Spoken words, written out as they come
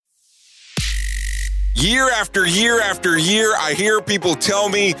Year after year after year, I hear people tell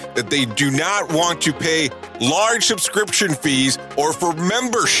me that they do not want to pay large subscription fees or for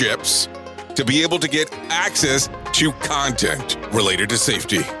memberships to be able to get access to content related to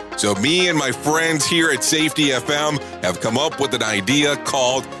safety. So me and my friends here at Safety FM have come up with an idea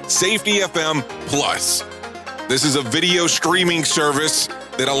called Safety FM Plus. This is a video streaming service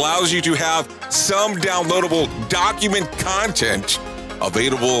that allows you to have some downloadable document content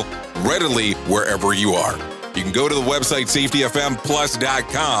available readily wherever you are. You can go to the website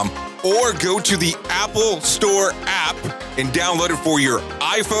safetyfmplus.com or go to the Apple Store app and download it for your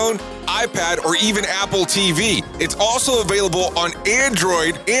iPhone, iPad, or even Apple TV. It's also available on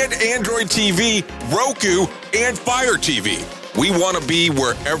Android and Android TV, Roku, and Fire TV. We want to be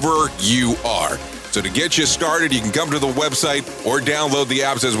wherever you are. So to get you started, you can come to the website or download the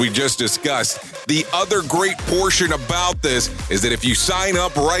apps as we just discussed. The other great portion about this is that if you sign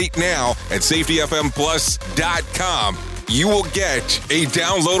up right now at safetyfmplus.com, you will get a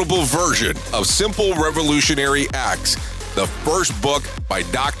downloadable version of Simple Revolutionary Acts, the first book by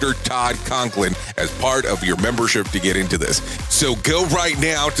Dr. Todd Conklin, as part of your membership to get into this. So go right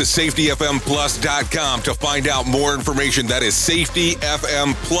now to safetyfmplus.com to find out more information. That is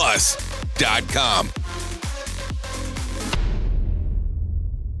safetyfmplus.com.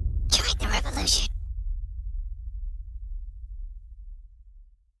 Join the revolution.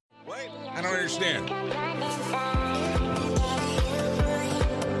 Wait, I don't understand.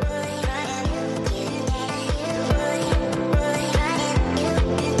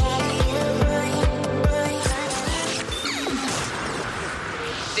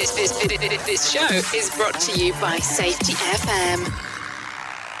 This show is brought to you by Safety FM.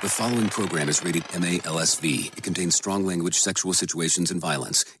 The following program is rated MALSV. It contains strong language, sexual situations, and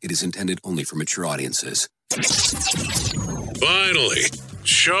violence. It is intended only for mature audiences. Finally,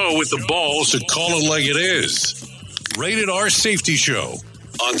 show with the balls to call it like it is. Rated R Safety Show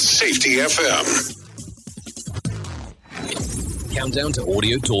on Safety FM. Countdown to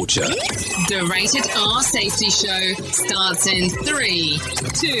audio torture. The Rated R Safety Show starts in 3,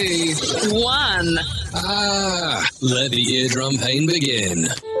 2, 1. Let the eardrum pain begin.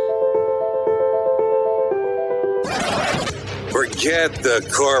 Forget the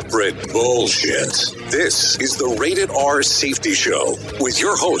corporate bullshit. This is the Rated R Safety Show with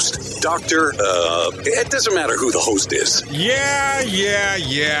your host, Dr. It doesn't matter who the host is. Yeah.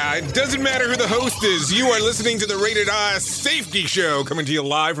 It doesn't matter who the host is. You are listening to the Rated R Safety Show, coming to you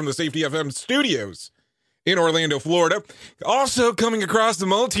live from the Safety FM studios in Orlando, Florida. Also coming across the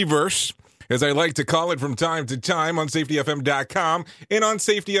multiverse, as I like to call it from time to time, on safetyfm.com and on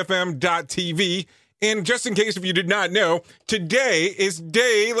safetyfm.tv. And just in case if you did not know, today is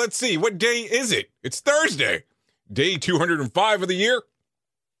day, let's see, what day is it? It's Thursday, day 205 of the year,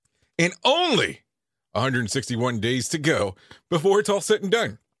 and only 161 days to go before it's all said and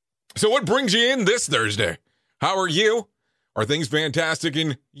done. So what brings you in this Thursday? How are you? Are things fantastic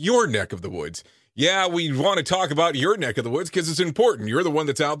in your neck of the woods? Yeah, we want to talk about your neck of the woods because it's important. You're the one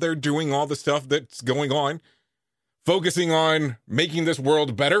that's out there doing all the stuff that's going on, focusing on making this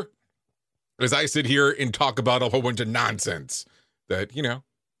world better. As I sit here and talk about a whole bunch of nonsense that,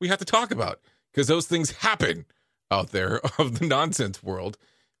 we have to talk about because those things happen out there of the nonsense world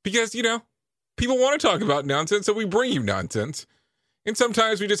because, people want to talk about nonsense, so we bring you nonsense. And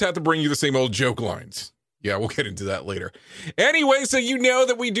sometimes we just have to bring you the same old joke lines. Yeah, we'll get into that later. Anyway, so you know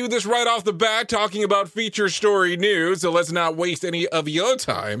that we do this right off the bat, talking about feature story news, so let's not waste any of your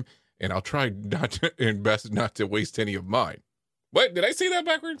time, and I'll try not to waste any of mine. What? Did I say that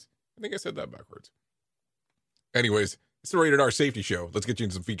backwards? I think I said that backwards. Anyways, it's the Rated R Safety Show. Let's get you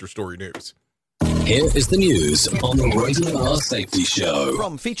into some feature story news. Here is the news on the Rated R Safety Show.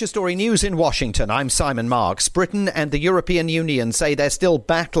 From Feature Story News in Washington, I'm Simon Marks. Britain and the European Union say they're still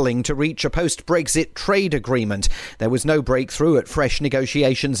battling to reach a post-Brexit trade agreement. There was no breakthrough at fresh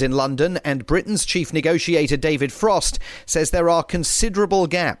negotiations in London, and Britain's chief negotiator David Frost says there are considerable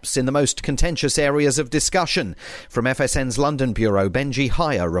gaps in the most contentious areas of discussion. From FSN's London bureau, Benji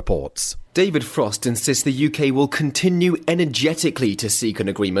Hire reports. David Frost insists the UK will continue energetically to seek an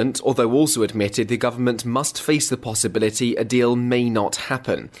agreement, although also admitted the government must face the possibility a deal may not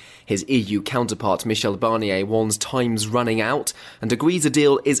happen. His EU counterpart Michel Barnier warns time's running out and agrees a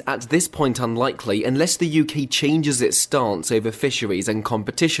deal is at this point unlikely unless the UK changes its stance over fisheries and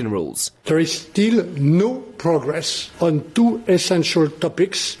competition rules. There is still no progress on two essential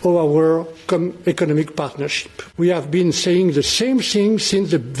topics of our economic partnership. We have been saying the same thing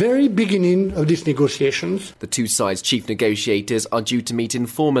since the very beginning of these negotiations. The two sides' chief negotiators are due to meet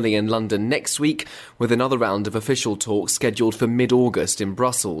informally in London next week, with another round of official talks scheduled for mid-August in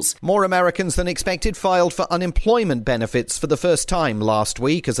Brussels. More Americans than expected filed for unemployment benefits for the first time last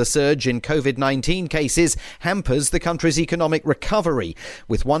week as a surge in COVID-19 cases hampers the country's economic recovery.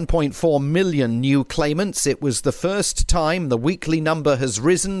 With 1.4 million new claimants, it was the first time the weekly number has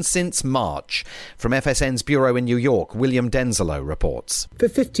risen since March. From FSN's bureau in New York, William Denzelo reports. For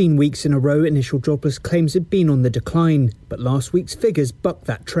 15 weeks in a row, initial jobless claims had been on the decline, but last week's figures bucked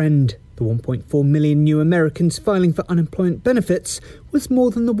that trend. The 1.4 million new Americans filing for unemployment benefits was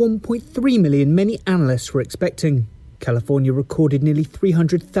more than the 1.3 million many analysts were expecting. California recorded nearly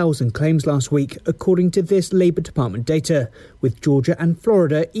 300,000 claims last week, according to this Labour Department data, with Georgia and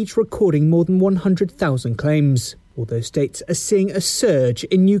Florida each recording more than 100,000 claims. Although states are seeing a surge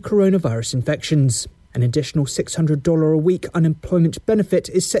in new coronavirus infections. An additional $600 a week unemployment benefit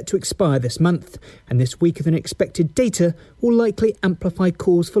is set to expire this month, and this weaker than expected data will likely amplify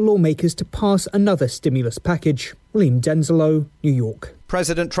calls for lawmakers to pass another stimulus package. William Denzelo, New York.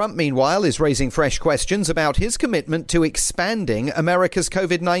 President Trump, meanwhile, is raising fresh questions about his commitment to expanding America's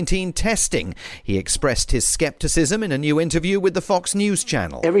COVID-19 testing. He expressed his skepticism in a new interview with the Fox News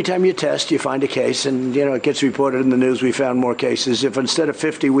channel. Every time you test, you find a case, and, it gets reported in the news, we found more cases. If instead of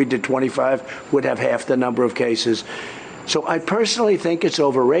 50, we did 25, we'd have half the number of cases. So I personally think it's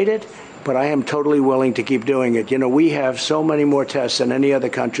overrated, but I am totally willing to keep doing it. We have so many more tests than any other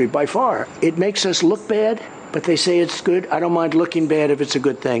country by far. It makes us look bad, but they say it's good. I don't mind looking bad if it's a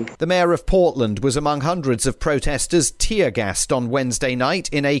good thing. The mayor of Portland was among hundreds of protesters tear-gassed on Wednesday night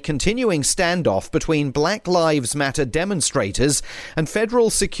in a continuing standoff between Black Lives Matter demonstrators and federal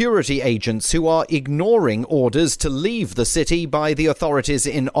security agents who are ignoring orders to leave the city by the authorities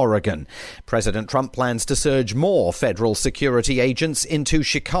in Oregon. President Trump plans to surge more federal security agents into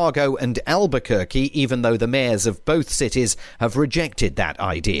Chicago and Albuquerque, even though the mayors of both cities have rejected that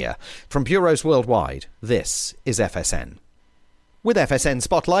idea. From bureaus worldwide, this is FSN. With FSN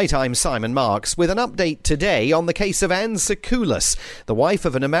Spotlight, I'm Simon Marks with an update today on the case of Anne Sacoulis, the wife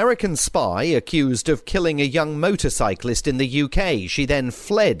of an American spy accused of killing a young motorcyclist in the UK. She then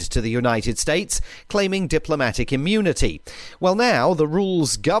fled to the United States, claiming diplomatic immunity. Well, now the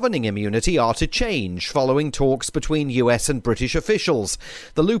rules governing immunity are to change following talks between US and British officials.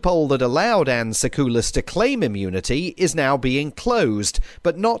 The loophole that allowed Anne Sacoulis to claim immunity is now being closed,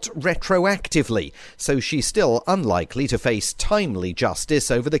 but not retroactively, so she's still unlikely to face timely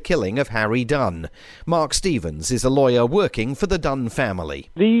justice over the killing of Harry Dunn. Mark Stevens is a lawyer working for the Dunn family.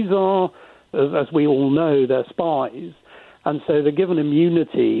 These are, as we all know, they're spies, and so they're given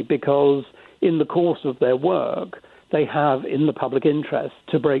immunity because in the course of their work they have in the public interest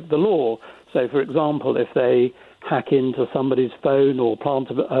to break the law. So, for example, if they hack into somebody's phone or plant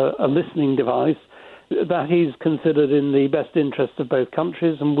a listening device, that is considered in the best interest of both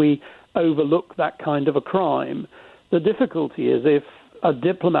countries, and we overlook that kind of a crime. The difficulty is if a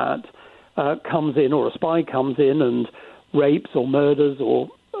diplomat comes in or a spy comes in and rapes or murders or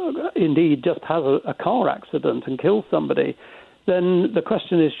indeed just has a car accident and kills somebody, then the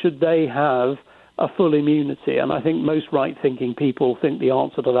question is, should they have a full immunity? And I think most right-thinking people think the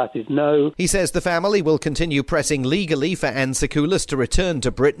answer to that is no. He says the family will continue pressing legally for Anne Sacoulis to return to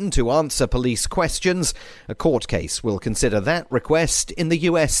Britain to answer police questions. A court case will consider that request in the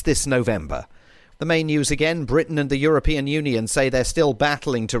US this November. The main news again, Britain and the European Union say they're still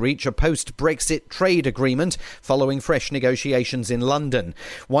battling to reach a post-Brexit trade agreement following fresh negotiations in London.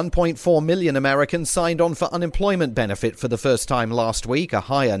 1.4 million Americans signed on for unemployment benefit for the first time last week, a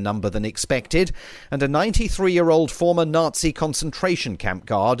higher number than expected. And a 93-year-old former Nazi concentration camp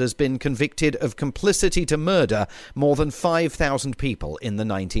guard has been convicted of complicity to murder more than 5,000 people in the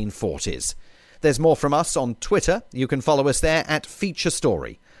 1940s. There's more from us on Twitter. You can follow us there at Feature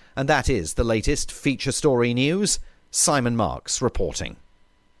Story. And that is the latest Feature Story news. Simon Marks reporting.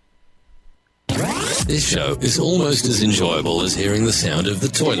 This show is almost as enjoyable as hearing the sound of the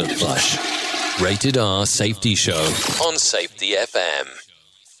toilet flush. Rated R Safety Show on Safety FM.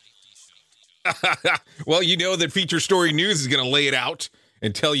 Well, you know that Feature Story News is going to lay it out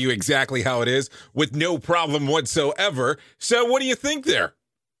and tell you exactly how it is with no problem whatsoever. So what do you think there?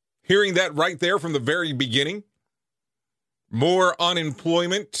 Hearing that right there from the very beginning? More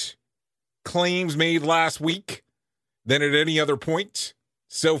unemployment claims made last week than at any other point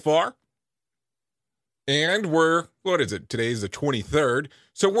so far. And we're, today's the 23rd.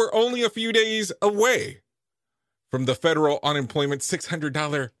 So we're only a few days away from the federal unemployment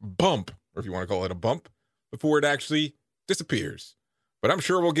 $600 bump, or if you want to call it a bump, before it actually disappears. But I'm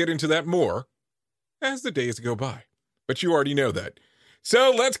sure we'll get into that more as the days go by. But you already know that.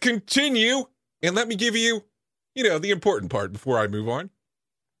 So let's continue, and let me give you, the important part before I move on.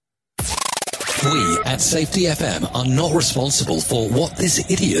 We at Safety FM are not responsible for what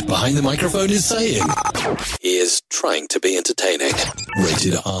this idiot behind the microphone is saying. He is trying to be entertaining.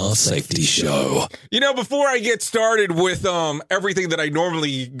 Rated R Safety Show. Before I get started with everything that I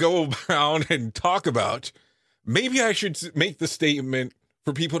normally go about and talk about, maybe I should make the statement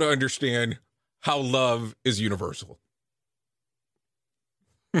for people to understand how love is universal.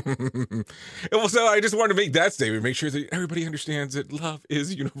 So I just wanted to make that statement, make sure that everybody understands that love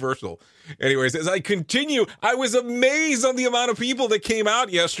is universal. Anyways, as I continue, I was amazed on the amount of people that came out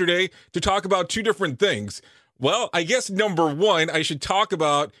yesterday to talk about two different things. Well, I guess number one, I should talk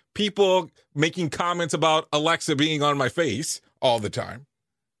about people making comments about Alexa being on my face all the time,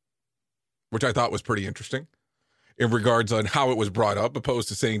 which I thought was pretty interesting in regards on how it was brought up, opposed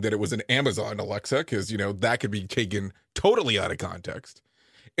to saying that it was an Amazon Alexa, because, that could be taken totally out of context.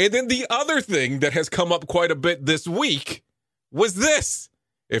 And then the other thing that has come up quite a bit this week was this.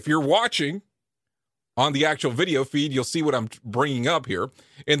 If you're watching on the actual video feed, you'll see what I'm bringing up here.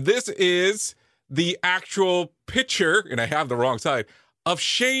 And this is the actual picture, and I have the wrong side, of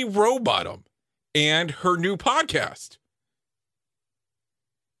Shay Rowbottom and her new podcast.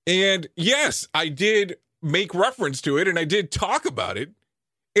 And yes, I did make reference to it, and I did talk about it.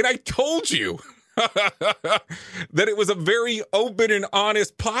 And I told you that it was a very open and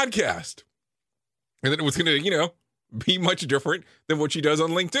honest podcast, and that it was going to, be much different than what she does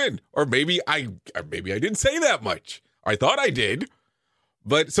on LinkedIn. Or maybe I didn't say that much. I thought I did,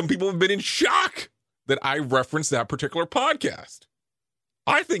 but some people have been in shock that I referenced that particular podcast.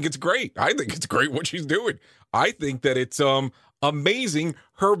 I think it's great. I think it's great what she's doing. I think that it's amazing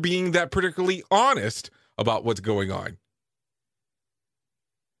her being that particularly honest about what's going on.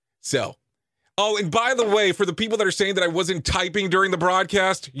 So, oh, and by the way, for the people that are saying that I wasn't typing during the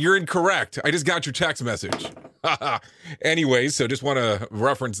broadcast, you're incorrect. I just got your text message. Anyways, so just want to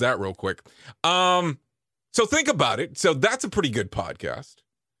reference that real quick. So think about it. So that's a pretty good podcast.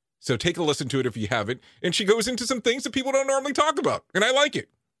 So take a listen to it if you haven't. And she goes into some things that people don't normally talk about. And I like it.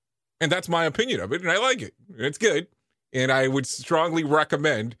 And that's my opinion of it. And I like it. It's good. And I would strongly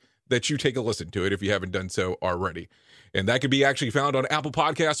recommend that you take a listen to it if you haven't done so already. And that could be actually found on Apple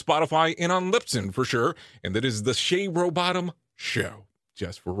Podcasts, Spotify, and on Libsyn for sure. And that is the Shay Rowbottom Show,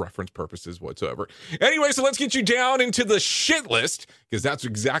 just for reference purposes whatsoever. Anyway, so let's get you down into the shit list, because that's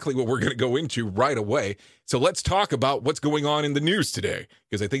exactly what we're going to go into right away. So let's talk about what's going on in the news today,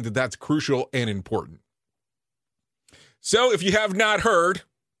 because I think that that's crucial and important. So if you have not heard,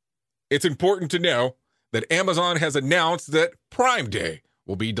 it's important to know that Amazon has announced that Prime Day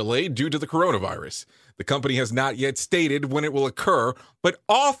will be delayed due to the coronavirus. The company has not yet stated when it will occur, but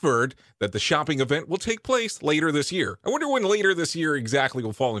offered that the shopping event will take place later this year. I wonder when later this year exactly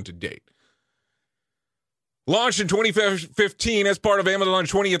will fall into date. Launched in 2015 as part of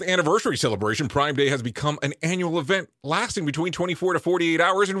Amazon's 20th anniversary celebration, Prime Day has become an annual event lasting between 24 to 48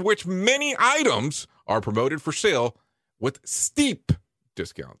 hours in which many items are promoted for sale with steep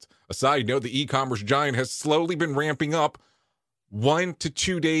discounts. A side note, the e-commerce giant has slowly been ramping up 1 to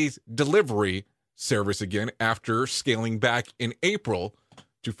 2 days delivery service again after scaling back in April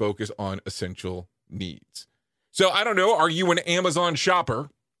to focus on essential needs. So I don't know, are you an Amazon shopper?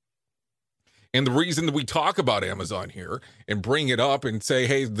 And the reason that we talk about Amazon here and bring it up and say,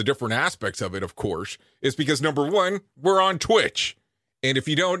 hey, the different aspects of it, of course, is because number one, we're on Twitch. And if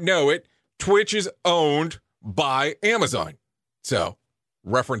you don't know it, Twitch is owned by Amazon. So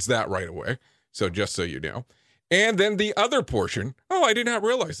reference that right away. So just so you know. And then the other portion, oh, I did not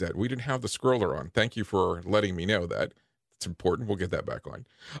realize that. We didn't have the scroller on. Thank you for letting me know that. It's important. We'll get that back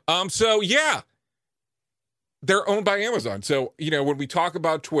on. So, yeah, they're owned by Amazon. So, when we talk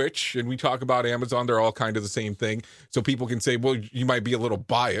about Twitch and we talk about Amazon, they're all kind of the same thing. So people can say, well, you might be a little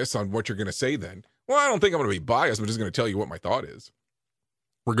biased on what you're going to say then. Well, I don't think I'm going to be biased. I'm just going to tell you what my thought is,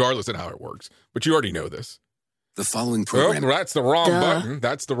 regardless of how it works. But you already know this. The following program... Oh, that's the wrong button.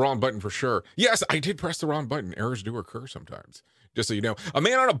 That's the wrong button for sure. Yes, I did press the wrong button. Errors do occur sometimes. Just so you know. A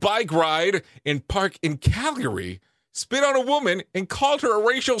man on a bike ride in park in Calgary spit on a woman and called her a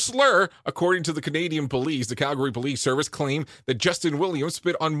racial slur. According to the Canadian police, the Calgary Police Service claimed that Justin Williams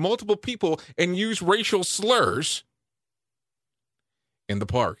spit on multiple people and used racial slurs in the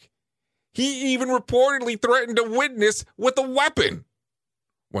park. He even reportedly threatened a witness with a weapon.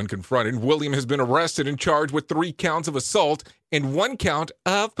 When confronted, William has been arrested and charged with 3 counts of assault and 1 count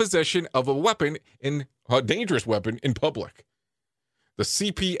of possession of a weapon, a dangerous weapon, in public. The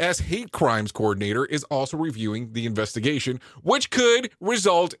CPS hate crimes coordinator is also reviewing the investigation, which could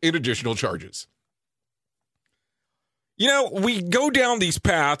result in additional charges. You know, we go down these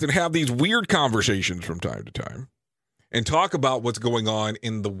paths and have these weird conversations from time to time and talk about what's going on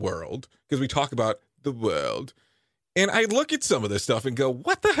in the world, because we talk about the world. And I look at some of this stuff and go,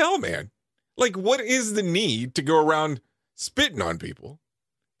 what the hell, man? Like, what is the need to go around spitting on people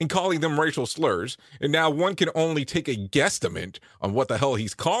and calling them racial slurs? And now one can only take a guesstimate on what the hell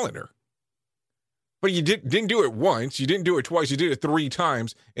he's calling her. But you didn't do it once. You didn't do it twice. You did it 3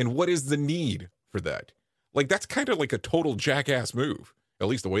 times. And what is the need for that? Like, that's kind of like a total jackass move, at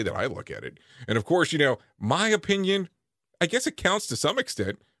least the way that I look at it. And of course, you know, my opinion, I guess it counts to some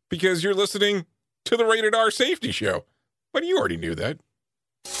extent because you're listening to the Rated R Safety Show. But you already knew that.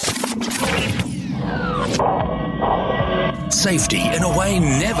 Safety in a way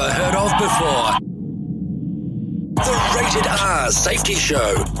never heard of before. The Rated R Safety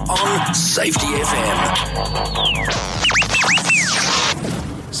Show on Safety FM.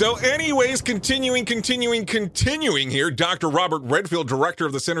 So anyways, continuing here, Dr. Robert Redfield, director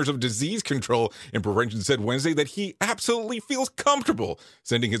of the Centers of Disease Control and Prevention, said Wednesday that he absolutely feels comfortable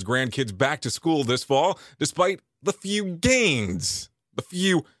sending his grandkids back to school this fall, despite the few gains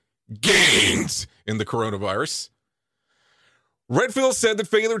in the coronavirus. Redfield said that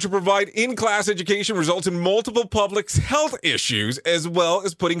failure to provide in-class education results in multiple public health issues, as well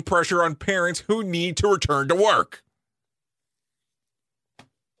as putting pressure on parents who need to return to work.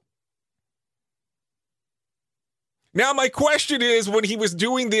 Now, my question is, when he was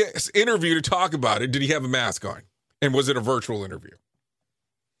doing this interview to talk about it, did he have a mask on? And was it a virtual interview?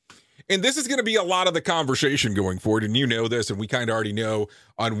 And this is going to be a lot of the conversation going forward, and you know this, and we kind of already know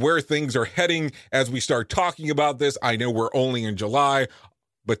on where things are heading as we start talking about this. I know we're only in July,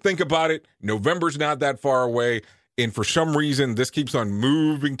 but think about it. November's not that far away, and for some reason, this keeps on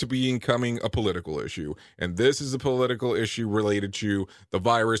moving to becoming a political issue. And this is a political issue related to the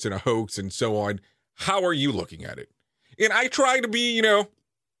virus and a hoax and so on. How are you looking at it? And I try to be, you know,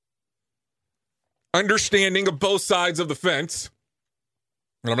 understanding of both sides of the fence.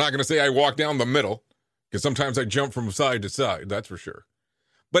 And I'm not going to say I walk down the middle, because sometimes I jump from side to side, that's for sure.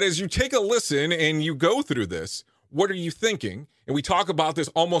 But as you take a listen and you go through this, what are you thinking? And we talk about this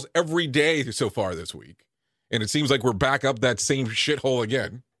almost every day so far this week. And it seems like we're back up that same shithole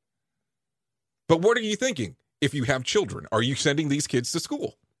again. But what are you thinking? If you have children, are you sending these kids to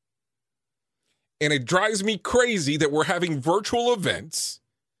school? And it drives me crazy that we're having virtual events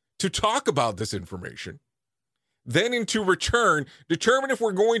to talk about this information. Then into return, determine if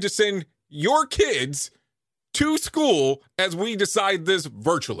we're going to send your kids to school as we decide this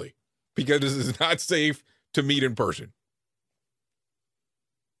virtually, because this is not safe to meet in person.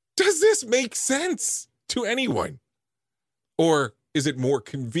 Does this make sense to anyone? Or is it more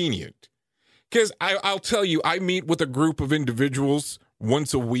convenient? Because I'll tell you, I meet with a group of individuals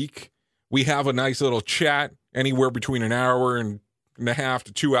once a week. We have a nice little chat, anywhere between an hour and a half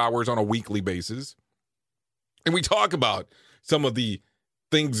to 2 hours on a weekly basis. And we talk about some of the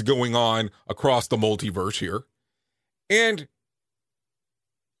things going on across the multiverse here. And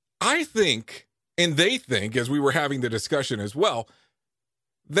I think, and they think, as we were having the discussion as well,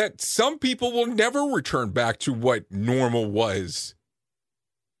 that some people will never return back to what normal was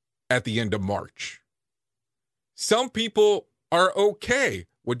at the end of March. Some people are okay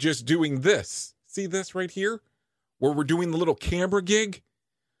with just doing this. See this right here? Where we're doing the little camera gig?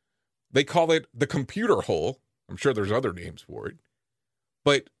 They call it the computer hole. I'm sure there's other names for it.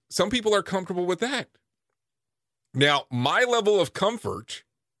 But some people are comfortable with that. Now, my level of comfort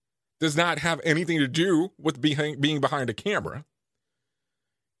does not have anything to do with being behind a camera.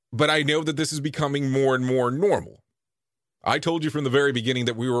 But I know that this is becoming more and more normal. I told you from the very beginning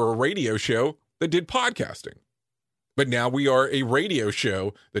that we were a radio show that did podcasting. But now we are a radio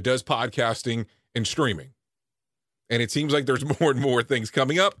show that does podcasting and streaming. And it seems like there's more and more things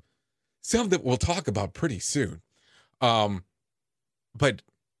coming up. Some that we'll talk about pretty soon. But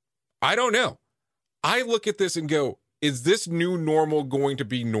I don't know. I look at this and go, is this new normal going to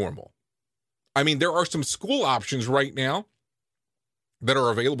be normal? I mean, there are some school options right now that are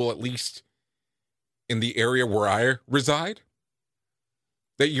available, at least in the area where I reside,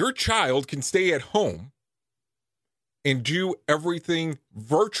 that your child can stay at home and do everything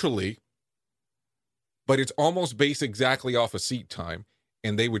virtually, but it's almost based exactly off of seat time.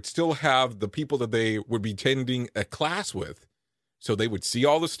 And they would still have the people that they would be attending a class with. So they would see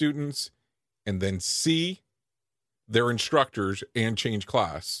all the students and then see their instructors and change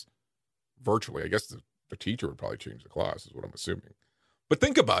class virtually. I guess the teacher would probably change the class is what I'm assuming. But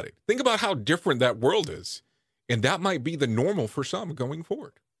think about it. Think about how different that world is. And that might be the normal for some going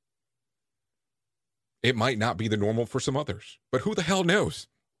forward. It might not be the normal for some others, but who the hell knows?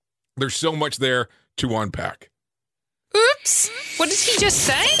 There's so much there to unpack. Oops! What did he just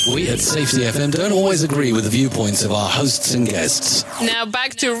say? We at Safety FM don't always agree with the viewpoints of our hosts and guests. Now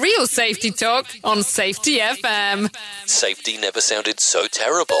back to real safety talk on Safety FM. Safety never sounded so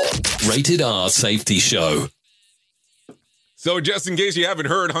terrible. Rated R Safety Show. So just in case you haven't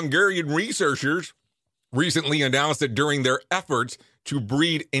heard, Hungarian researchers recently announced that during their efforts to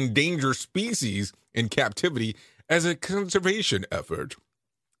breed endangered species in captivity as a conservation effort,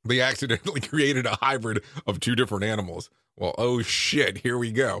 they accidentally created a hybrid of two different animals. Well, oh shit, here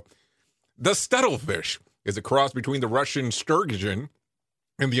we go. The stuttlefish is a cross between the Russian sturgeon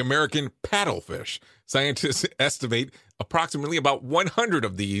and the American paddlefish. Scientists estimate approximately about 100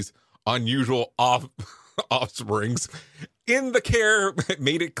 of these unusual offsprings. In the care,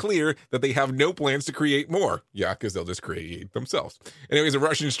 made it clear that they have no plans to create more. Yeah, because they'll just create themselves. Anyways, the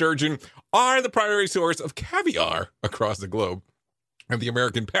Russian sturgeon are the primary source of caviar across the globe. And the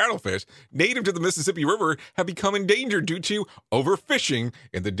American paddlefish, native to the Mississippi River, have become endangered due to overfishing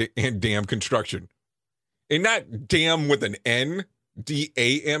and dam construction. And not dam with an N,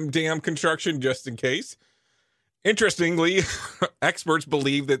 D-A-M dam construction, just in case. Interestingly, experts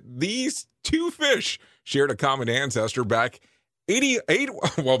believe that these two fish shared a common ancestor back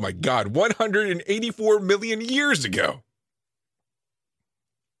 184 million years ago.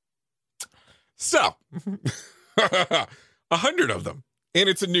 So, 100 of them. And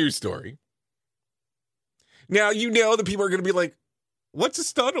it's a news story. Now, you know that people are going to be like, what's a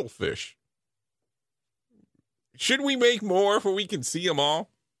stuttlefish? Should we make more so we can see them all?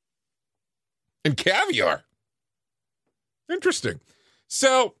 And caviar. Interesting.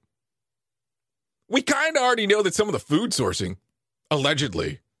 So, we kind of already know that some of the food sourcing,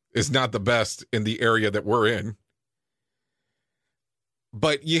 allegedly, is not the best in the area that we're in.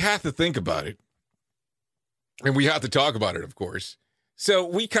 But you have to think about it. And we have to talk about it, of course. So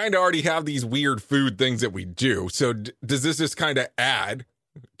we kind of already have these weird food things that we do. So does this just kind of add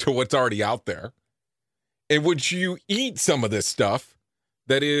to what's already out there? And would you eat some of this stuff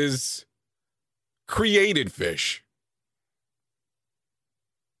that is created fish?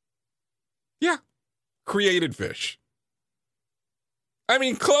 Yeah, created fish. I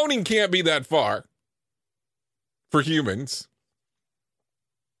mean, cloning can't be that far for humans.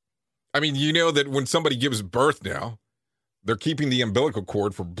 I mean, you know that when somebody gives birth now, they're keeping the umbilical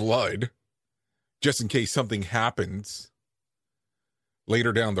cord for blood, just in case something happens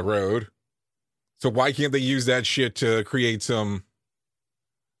later down the road. So why can't they use that shit to create some,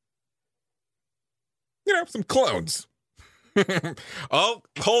 some clones? Oh,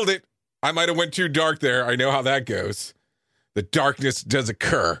 hold it. I might have went too dark there. I know how that goes. The darkness does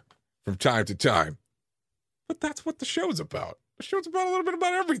occur from time to time. But that's what the show's about. The show's about a little bit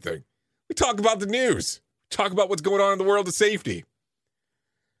about everything. We talk about the news. We talk about what's going on in the world of safety.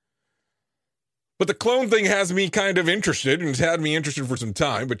 But the clone thing has me kind of interested, and it's had me interested for some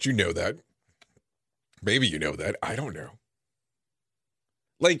time, but you know that. Maybe you know that. I don't know.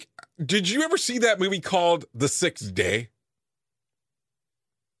 Like, did you ever see that movie called The Sixth Day?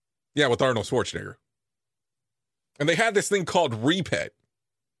 Yeah, with Arnold Schwarzenegger. And they had this thing called Repet.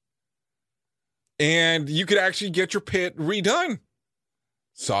 And you could actually get your pet redone.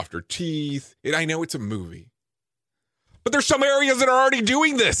 Softer teeth. And I know it's a movie. But there's some areas that are already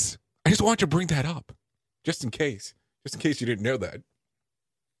doing this. I just want to bring that up. Just in case. Just in case you didn't know that.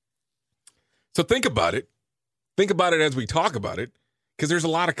 So think about it. Think about it as we talk about it. Because there's a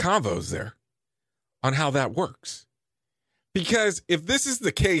lot of convos there on how that works. Because if this is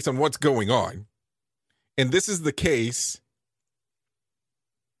the case on what's going on, and this is the case,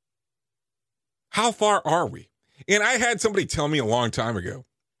 how far are we? And I had somebody tell me a long time ago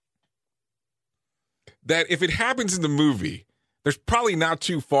that if it happens in the movie, there's probably not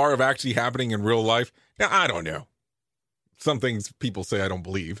too far of actually happening in real life. Now, I don't know. Some things people say I don't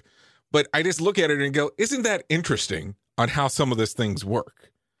believe. But I just look at it and go, isn't that interesting on how some of these things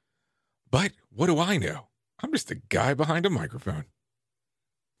work? But what do I know? I'm just a guy behind a microphone.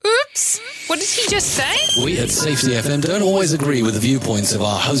 Oops! What did he just say? We at Safety FM don't always agree with the viewpoints of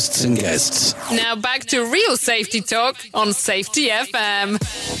our hosts and guests. Now back to real safety talk on Safety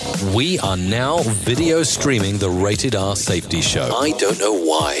FM. We are now video streaming the Rated R Safety Show. I don't know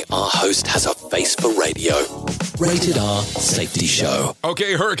why our host has a face for radio. Rated R Safety Show.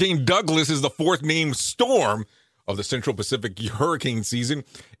 Okay, Hurricane Douglas is the fourth named storm of the Central Pacific hurricane season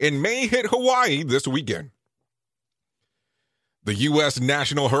and may hit Hawaii this weekend. The U.S.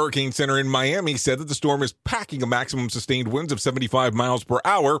 National Hurricane Center in Miami said that the storm is packing a maximum sustained winds of 75 miles per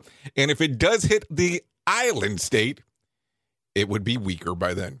hour, and if it does hit the island state, it would be weaker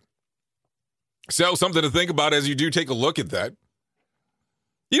by then. So something to think about as you do take a look at that.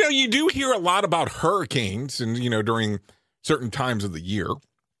 You know, you do hear a lot about hurricanes and, during certain times of the year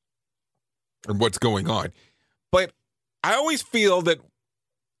and what's going on. But I always feel that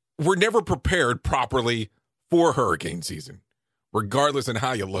we're never prepared properly for hurricane season, regardless of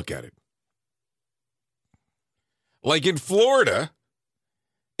how you look at it. Like in Florida,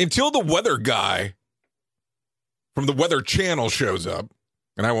 until the weather guy from the Weather Channel shows up,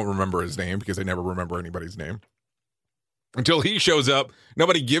 and I won't remember his name because I never remember anybody's name. Until he shows up,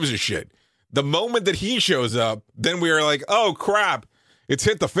 nobody gives a shit. The moment that he shows up, then we are like, oh, crap, it's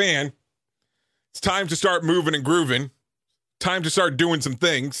hit the fan. It's time to start moving and grooving. Time to start doing some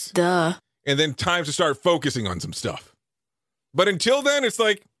things. Duh. And then time to start focusing on some stuff. But until then, it's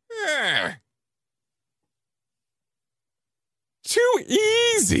like, too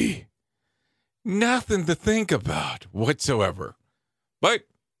easy. Nothing to think about whatsoever. But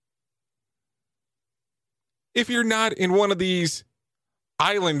if you're not in one of these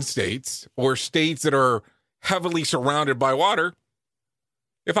island states or states that are heavily surrounded by water,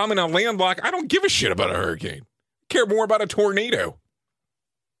 if I'm in a landlocked, I don't give a shit about a hurricane. I care more about a tornado.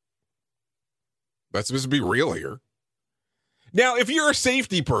 Let's just be real here. Now, if you're a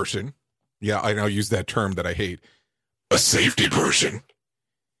safety person, I know I use that term that I hate, a safety person,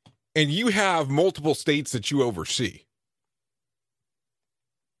 and you have multiple states that you oversee,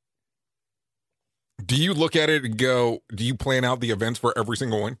 do you look at it and go, do you plan out the events for every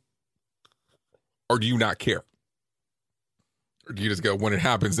single one? Or do you not care? Or do you just go, when it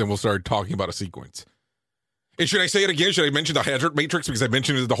happens, then we'll start talking about a sequence? And should I say it again? Should I mention the hazard matrix? Because I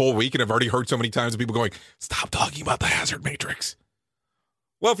mentioned it the whole week, and I've already heard so many times of people going, stop talking about the hazard matrix.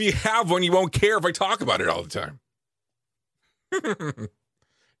 Well, if you have one, you won't care if I talk about it all the time.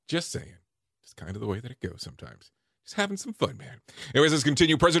 Just saying. It's kind of the way that it goes sometimes. Just having some fun, man. Anyways, let's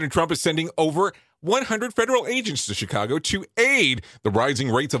continue. President Trump is sending over 100 federal agents to Chicago to aid the rising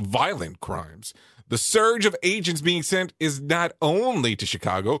rates of violent crimes. The surge of agents being sent is not only to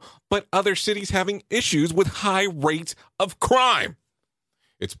Chicago, but other cities having issues with high rates of crime.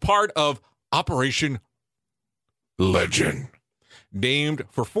 It's part of Operation Legend, named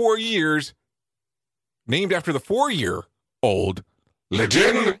after the 4-year-old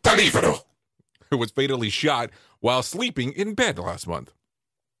Legend Talífero, who was fatally shot while sleeping in bed last month.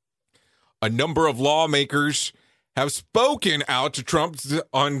 A number of lawmakers have spoken out to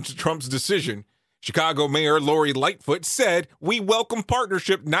Trump's decision. Chicago Mayor Lori Lightfoot said, "We welcome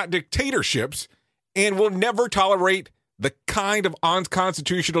partnership, not dictatorships, and will never tolerate the kind of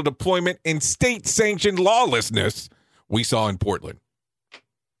unconstitutional deployment and state-sanctioned lawlessness we saw in Portland."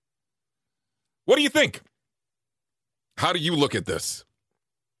 What do you think? How do you look at this?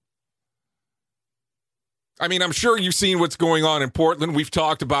 I mean, I'm sure you've seen what's going on in Portland. We've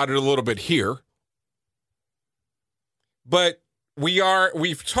talked about it a little bit here. But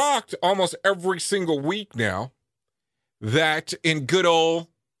we've talked almost every single week now that in good old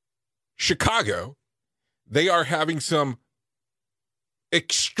Chicago, they are having some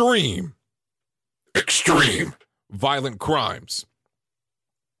extreme violent crimes.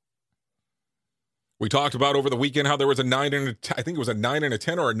 We talked about over the weekend how there was a 9 and a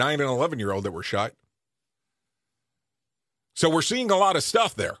 10 or a 9 and 11-year-old that were shot. So we're seeing a lot of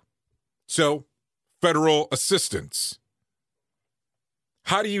stuff there. So federal assistance.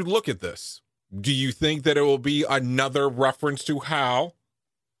 How do you look at this? Do you think that it will be another reference to how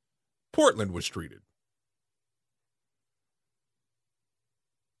Portland was treated?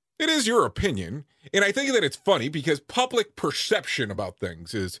 It is your opinion. And I think that it's funny because public perception about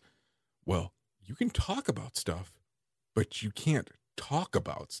things is, well, you can talk about stuff, but you can't talk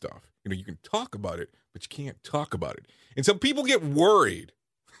about stuff. You can talk about it, but you can't talk about it. And some people get worried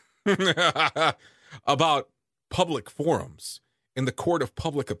about public forums in the court of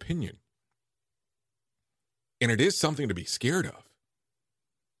public opinion. And it is something to be scared of.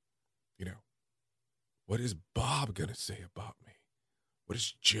 What is Bob going to say about me? What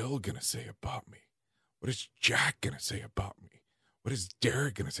is Jill going to say about me? What is Jack going to say about me? What is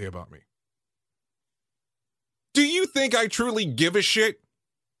Derek going to say about me? Do you think I truly give a shit?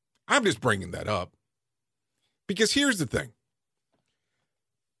 I'm just bringing that up. Because here's the thing.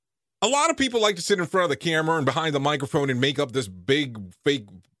 A lot of people like to sit in front of the camera and behind the microphone and make up this big, fake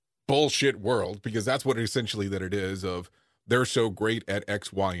bullshit world, because that's what essentially that it is of they're so great at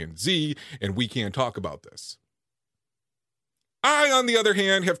X, Y, and Z, and we can't talk about this. I, on the other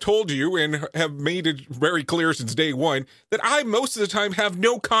hand, have told you and have made it very clear since day one that I, most of the time, have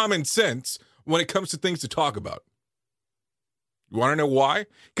no common sense when it comes to things to talk about. You want to know why?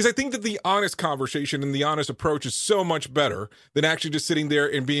 Because I think that the honest conversation and the honest approach is so much better than actually just sitting there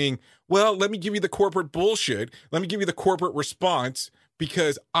and being, well, let me give you the corporate bullshit. Let me give you the corporate response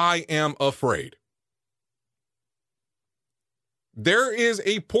because I am afraid. There is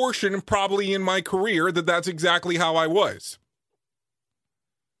a portion probably in my career that's exactly how I was.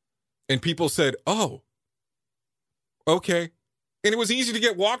 And people said, oh, okay. And it was easy to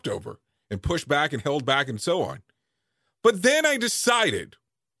get walked over and pushed back and held back and so on. But then I decided,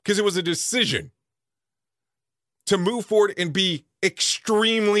 because it was a decision, to move forward and be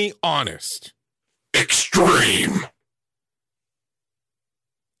extremely honest. Extreme.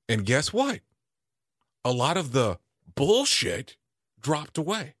 And guess what? A lot of the bullshit dropped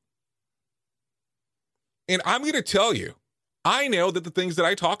away. And I'm going to tell you, I know that the things that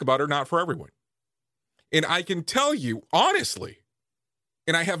I talk about are not for everyone. And I can tell you honestly,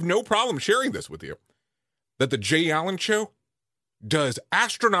 and I have no problem sharing this with you, that the Jay Allen Show does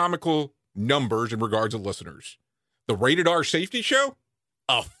astronomical numbers in regards to listeners. The Rated R Safety Show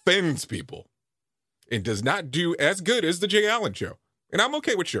offends people and does not do as good as the Jay Allen Show. And I'm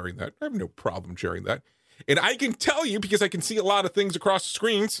okay with sharing that. I have no problem sharing that. And I can tell you, because I can see a lot of things across the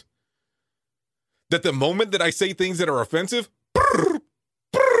screens, that the moment that I say things that are offensive, and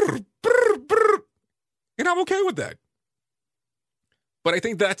I'm okay with that. But I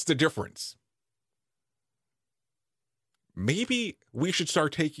think that's the difference. Maybe we should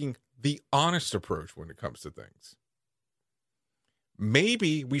start taking the honest approach when it comes to things.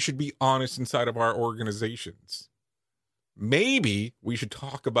 Maybe we should be honest inside of our organizations. Maybe we should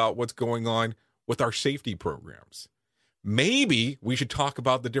talk about what's going on with our safety programs. Maybe we should talk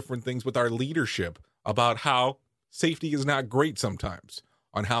about the different things with our leadership about how safety is not great sometimes,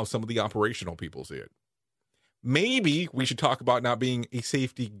 on how some of the operational people see it. Maybe we should talk about not being a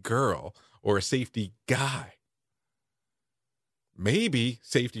safety girl or a safety guy. Maybe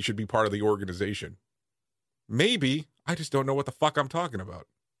safety should be part of the organization. Maybe I just don't know what the fuck I'm talking about.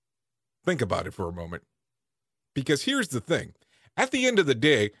 Think about it for a moment. Because here's the thing. At the end of the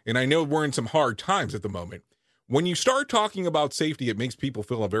day, and I know we're in some hard times at the moment, when you start talking about safety, it makes people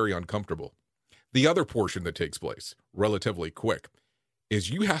feel very uncomfortable. The other portion that takes place relatively quick is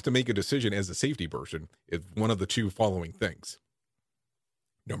you have to make a decision as a safety person if one of the two following things.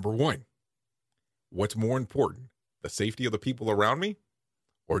 Number one, what's more important, the safety of the people around me?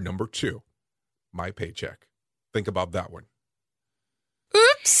 Or number two, my paycheck? Think about that one.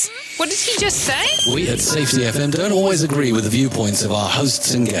 Oops! What did he just say? We at Safety FM don't always agree with the viewpoints of our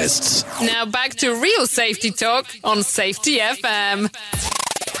hosts and guests. Now back to real safety talk on Safety FM.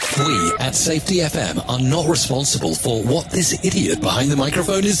 We at Safety FM are not responsible for what this idiot behind the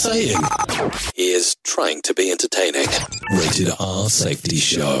microphone is saying. He is trying to be entertaining. Rated R Safety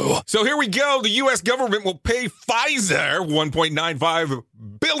Show. So here we go. The U.S. government will pay Pfizer $1.95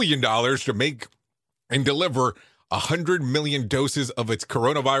 billion to make and deliver 100 million doses of its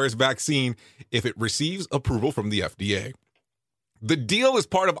coronavirus vaccine if it receives approval from the FDA. The deal is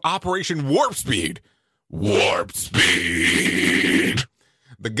part of Operation Warp Speed. Warp Speed!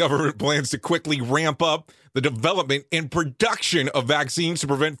 The government plans to quickly ramp up the development and production of vaccines to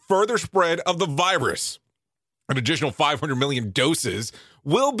prevent further spread of the virus. An additional 500 million doses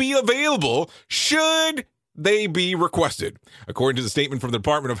will be available should they be requested, according to the statement from the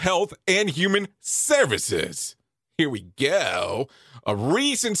Department of Health and Human Services. Here we go. A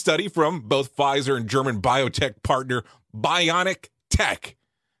recent study from both Pfizer and German biotech partner BioNTech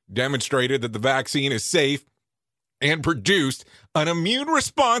demonstrated that the vaccine is safe and produced an immune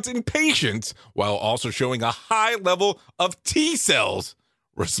response in patients while also showing a high level of T cells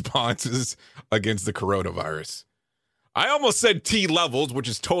responses against the coronavirus. I almost said T levels, which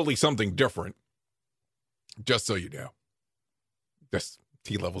is totally something different. Just so you know. Just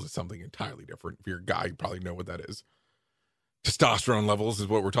T levels is something entirely different. If you're a guy, you probably know what that is. Testosterone levels is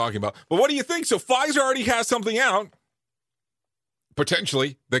what we're talking about. But what do you think? So Pfizer already has something out,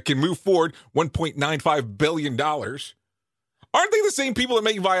 potentially, that can move forward $1.95 billion. Aren't they the same people that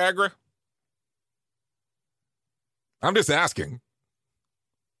make Viagra? I'm just asking.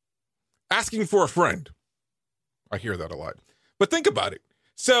 Asking for a friend. I hear that a lot. But think about it.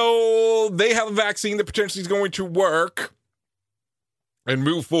 So they have a vaccine that potentially is going to work and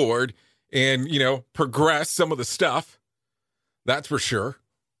move forward and, progress some of the stuff. That's for sure.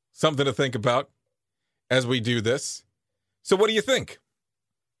 Something to think about as we do this. So what do you think?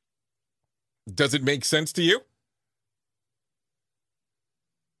 Does it make sense to you?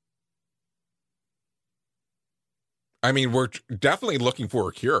 I mean, we're definitely looking for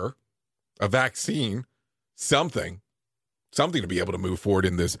a cure, a vaccine, something to be able to move forward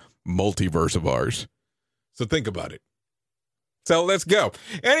in this multiverse of ours. So think about it. So let's go.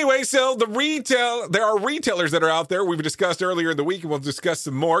 Anyway, so there are retailers that are out there. We've discussed earlier in the week, and we'll discuss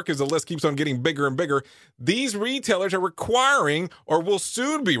some more because the list keeps on getting bigger and bigger. These retailers are requiring, or will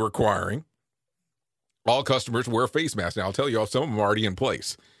soon be requiring, all customers wear face masks. Now, I'll tell you, some of them are already in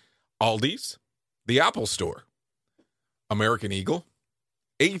place. Aldi's, the Apple Store, American Eagle,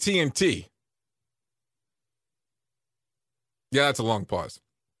 AT&T. Yeah, that's a long pause.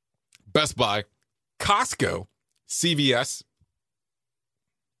 Best Buy, Costco, CVS,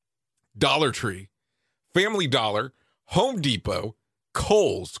 Dollar Tree, Family Dollar, Home Depot,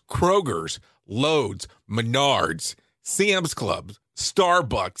 Kohl's, Kroger's, Lowe's, Menards, Sam's Club,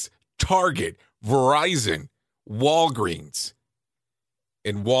 Starbucks, Target, Verizon, Walgreens,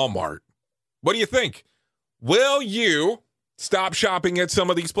 and Walmart. What do you think? Will you stop shopping at some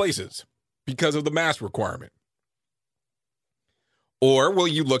of these places because of the mask requirement? Or will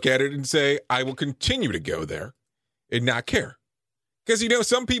you look at it and say, I will continue to go there and not care? Because,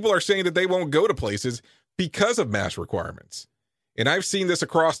 some people are saying that they won't go to places because of mask requirements. And I've seen this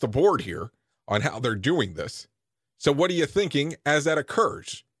across the board here on how they're doing this. So what are you thinking as that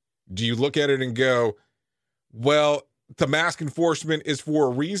occurs? Do you look at it and go, well, the mask enforcement is for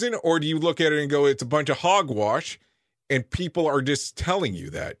a reason? Or do you look at it and go, it's a bunch of hogwash and people are just telling you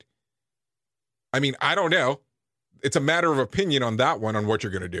that? I mean, I don't know. It's a matter of opinion on that one, on what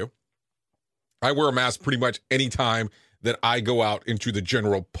you're going to do. I wear a mask pretty much any time that I go out into the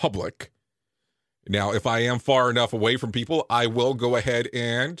general public. Now, if I am far enough away from people, I will go ahead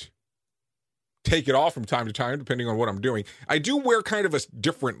and take it off from time to time, depending on what I'm doing. I do wear kind of a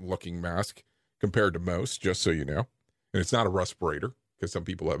different looking mask compared to most, just so you know. And it's not a respirator, because some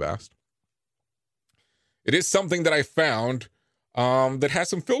people have asked. It is something that I found that has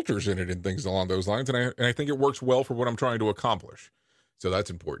some filters in it and things along those lines, and I think it works well for what I'm trying to accomplish. So that's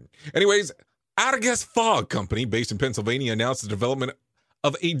important. Anyways, Argus Fog Company, based in Pennsylvania, announced the development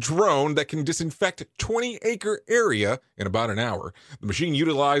of a drone that can disinfect 20-acre area in about an hour. The machine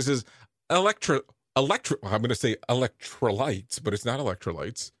utilizes I'm going to say electrolytes, but it's not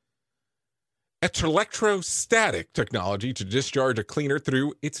electrolytes. Electrostatic technology to discharge a cleaner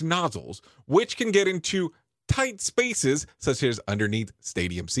through its nozzles, which can get into tight spaces such as underneath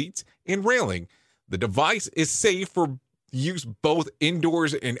stadium seats and railing. The device is safe for use both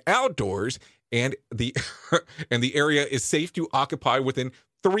indoors and outdoors, and the area is safe to occupy within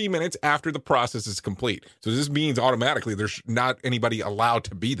 3 minutes after the process is complete. So this means automatically there's not anybody allowed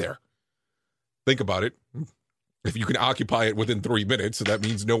to be there. Think about it. If you can occupy it within 3 minutes, so that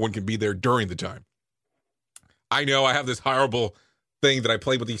means no one can be there during the time. I know I have this horrible thing that I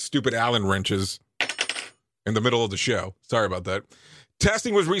play with these stupid Allen wrenches in the middle of the show. Sorry about that.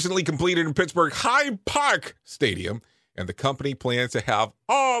 Testing was recently completed in Pittsburgh Hyde Park Stadium, and the company plans to have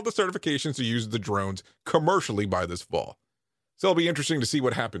all the certifications to use the drones commercially by this fall. So it'll be interesting to see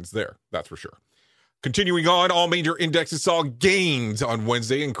what happens there. That's for sure. Continuing on, all major indexes saw gains on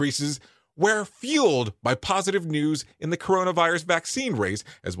Wednesday. Increases were fueled by positive news in the coronavirus vaccine race,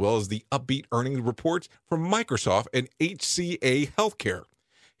 as well as the upbeat earnings reports from Microsoft and HCA Healthcare.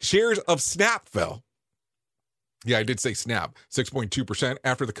 Shares of Snap fell. Yeah, I did say Snap, 6.2%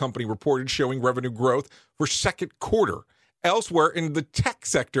 after the company reported showing revenue growth for second quarter. Elsewhere in the tech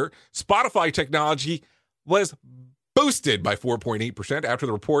sector, Spotify technology was boosted by 4.8% after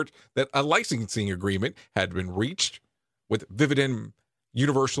the report that a licensing agreement had been reached with Vivid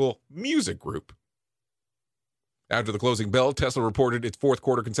Universal Music Group. After the closing bell, Tesla reported its fourth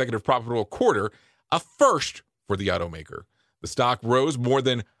quarter consecutive profitable quarter, a first for the automaker. The stock rose more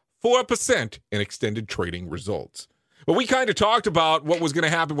than 4% in extended trading results. But we kind of talked about what was going to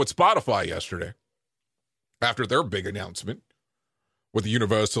happen with Spotify yesterday after their big announcement with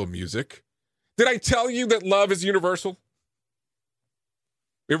Universal Music. Did I tell you that love is universal?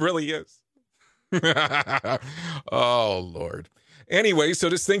 It really is. Oh, Lord. Anyway, so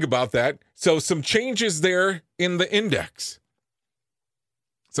just think about that. So some changes there in the index.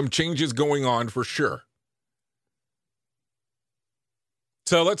 Some changes going on for sure.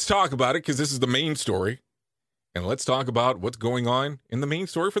 So let's talk about it, because this is the main story. And let's talk about what's going on in the main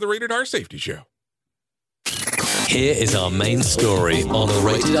story for the Rated R Safety Show. Here is our main story on the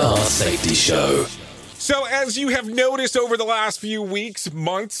Rated R Safety Show. So as you have noticed over the last few weeks,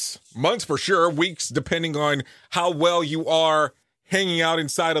 months for sure, weeks depending on how well you are hanging out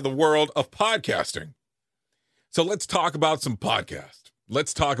inside of the world of podcasting. So let's talk about some podcasts.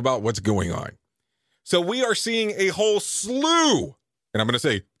 Let's talk about what's going on. So we are seeing a whole slew, and I'm going to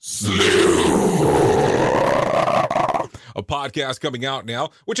say slew, of podcasts coming out now,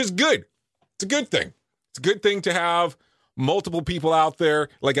 which is good. It's a good thing. It's a good thing to have multiple people out there.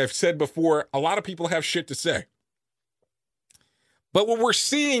 Like I've said before, a lot of people have shit to say. But what we're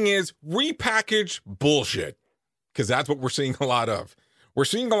seeing is repackaged bullshit, because that's what we're seeing a lot of. We're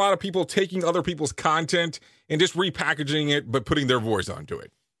seeing a lot of people taking other people's content and just repackaging it, but putting their voice onto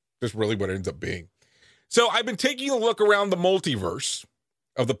it. That's really what it ends up being. So I've been taking a look around the multiverse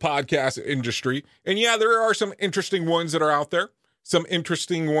of the podcast industry. And yeah, there are some interesting ones that are out there, some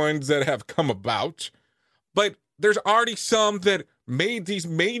interesting ones that have come about. But there's already some that made these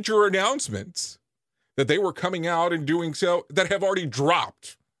major announcements that they were coming out and doing so that have already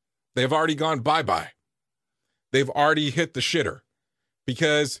dropped. They've already gone bye-bye. They've already hit the shitter.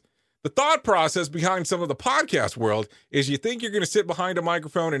 Because the thought process behind some of the podcast world is you think you're going to sit behind a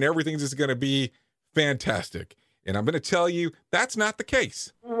microphone and everything's just going to be fantastic. And I'm going to tell you, that's not the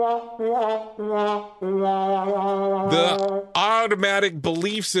case. The automatic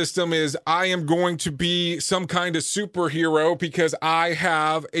belief system is I am going to be some kind of superhero because I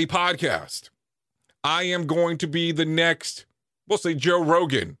have a podcast. I am going to be the next, we'll say Joe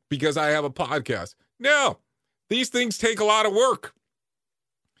Rogan because I have a podcast. No, these things take a lot of work.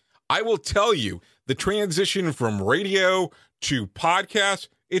 I will tell you, the transition from radio to podcast,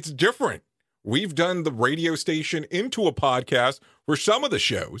 it's different. We've done the radio station into a podcast for some of the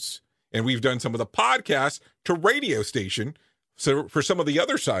shows, and we've done some of the podcasts to radio station so for some of the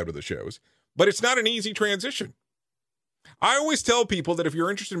other side of the shows, but it's not an easy transition. I always tell people that if you're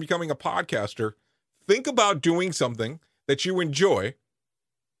interested in becoming a podcaster, think about doing something that you enjoy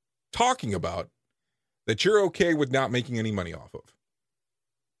talking about that you're okay with not making any money off of.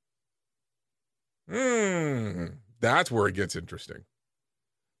 That's where it gets interesting.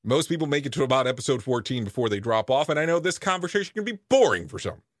 Most people make it to about episode 14 before they drop off, and I know this conversation can be boring for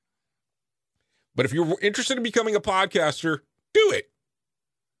some. But if you're interested in becoming a podcaster, do it.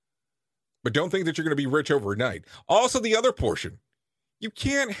 But don't think that you're going to be rich overnight. Also, the other portion, you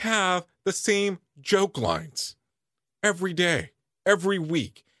can't have the same joke lines every day, every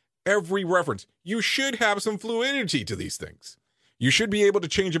week, every reference. You should have some fluidity to these things. You should be able to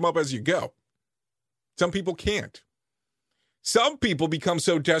change them up as you go. Some people can't. Some people become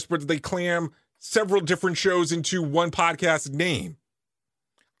so desperate that they cram several different shows into one podcast name.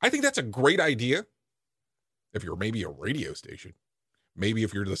 I think that's a great idea. If you're maybe a radio station, maybe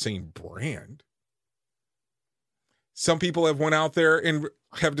if you're the same brand. Some people have went out there and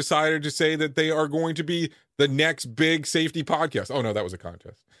have decided to say that they are going to be the next big safety podcast. Oh no, that was a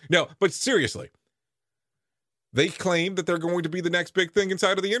contest. No, but seriously. They claim that they're going to be the next big thing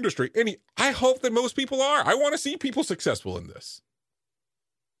inside of the industry. And I hope that most people are. I want to see people successful in this.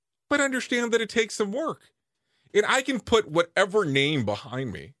 But understand that it takes some work. And I can put whatever name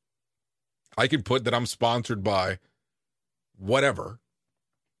behind me. I can put that I'm sponsored by whatever.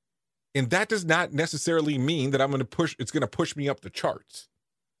 And that does not necessarily mean that it's going to push me up the charts.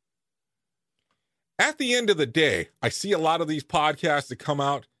 At the end of the day, I see a lot of these podcasts that come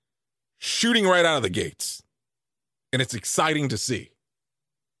out shooting right out of the gates. And it's exciting to see.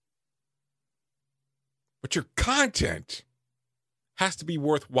 But your content has to be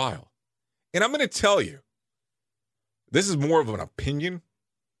worthwhile. And I'm going to tell you, this is more of an opinion,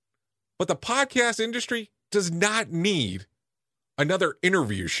 but the podcast industry does not need another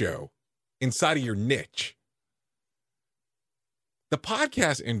interview show inside of your niche. The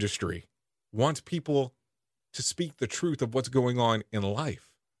podcast industry wants people to speak the truth of what's going on in life.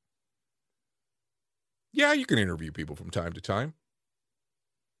 Yeah, you can interview people from time to time.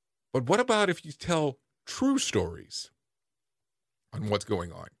 But what about if you tell true stories on what's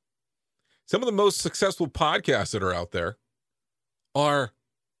going on? Some of the most successful podcasts that are out there are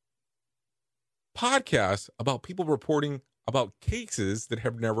podcasts about people reporting about cases that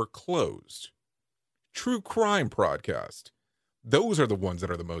have never closed. True crime podcast. Those are the ones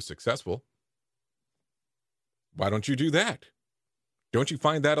that are the most successful. Why don't you do that? Don't you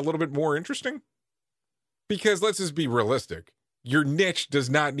find that a little bit more interesting? Because let's just be realistic. Your niche does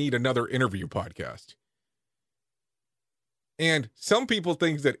not need another interview podcast. And some people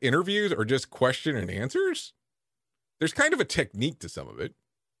think that interviews are just question and answers. There's kind of a technique to some of it.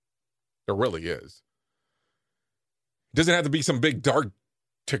 There really is. It doesn't have to be some big dark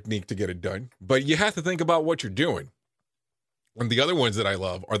technique to get it done, but you have to think about what you're doing. And the other ones that I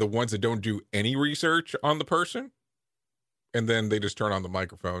love are the ones that don't do any research on the person. And then they just turn on the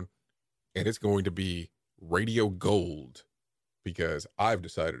microphone and it's going to be radio gold because I've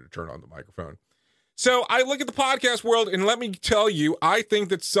decided to turn on the microphone. So I look at the podcast world and let me tell you, I think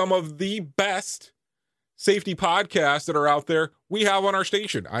that some of the best safety podcasts that are out there we have on our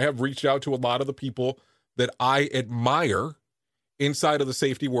station. I have reached out to a lot of the people that I admire inside of the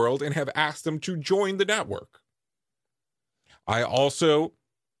safety world and have asked them to join the network. I'll tell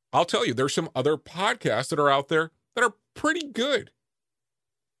you, there's some other podcasts that are out there that are pretty good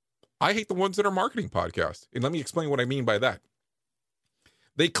I hate the ones that are marketing podcasts. And let me explain what I mean by that.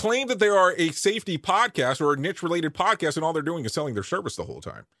 They claim that they are a safety podcast or a niche-related podcast, and all they're doing is selling their service the whole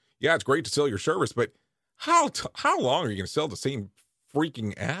time. Yeah, it's great to sell your service, but how long are you going to sell the same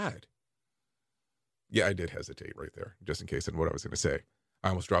freaking ad? Yeah, I did hesitate right there, just in case in what I was going to say. I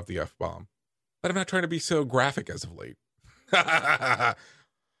almost dropped the F-bomb. But I'm not trying to be so graphic as of late.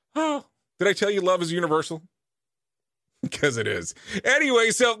 Oh, did I tell you love is universal? Because it is.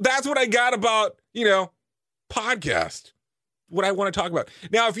 Anyway, so that's what I got about, podcast. What I want to talk about.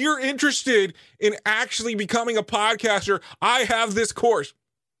 Now, if you're interested in actually becoming a podcaster, I have this course.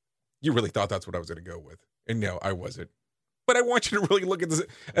 You really thought that's what I was going to go with. And no, I wasn't. But I want you to really look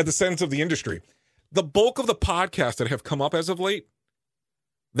at the sense of the industry. The bulk of the podcasts that have come up as of late,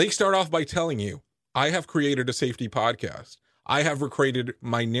 they start off by telling you, I have created a safety podcast. I have created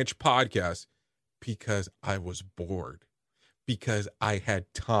my niche podcast because I was bored, because I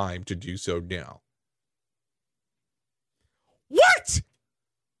had time to do so now.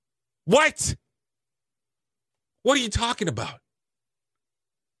 What? What are you talking about?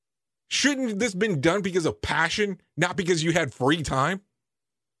 Shouldn't this been done because of passion, not because you had free time?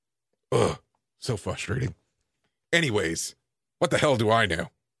 Ugh, so frustrating. Anyways, what the hell do I know?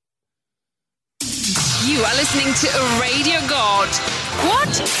 You are listening to a radio god. What?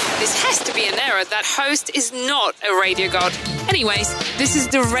 This has to be an error. That host is not a radio god. Anyways, this is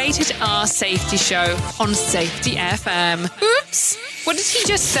the Rated R Safety Show on Safety FM. Oops! What did he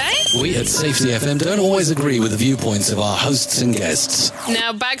just say? We at Safety FM don't always agree with the viewpoints of our hosts and guests.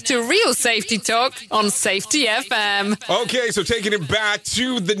 Now back to real safety talk on Safety FM. Okay, so taking it back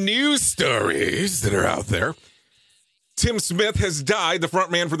to the news stories that are out there. Tim Smith has died, the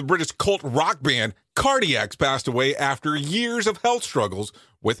frontman for the British cult rock band Cardiacs passed away after years of health struggles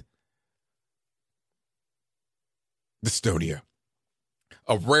with dystonia,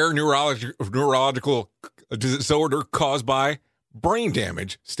 a rare neurological disorder caused by brain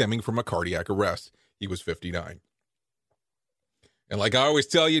damage stemming from a cardiac arrest. He was 59. And like I always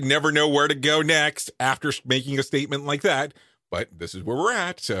tell you, never know where to go next after making a statement like that. But this is where we're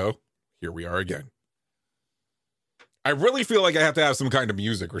at, so here we are again. I really feel like I have to have some kind of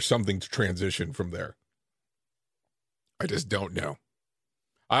music or something to transition from there. I just don't know.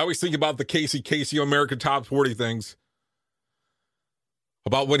 I always think about the Casey Kasem American Top 40 things.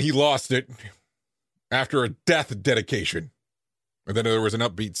 About when he lost it after a death dedication. And then there was an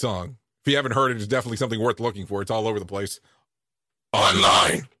upbeat song. If you haven't heard it, it's definitely something worth looking for. It's all over the place.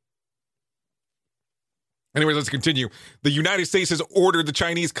 Online. Anyway, let's continue. The United States has ordered the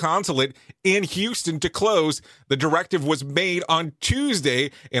Chinese consulate in Houston to close. The directive was made on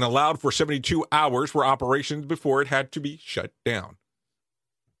Tuesday and allowed for 72 hours for operations before it had to be shut down.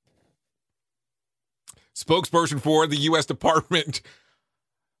 Spokesperson for the U.S. Department,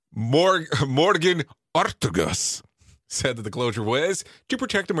 Morgan Ortagus, said that the closure was to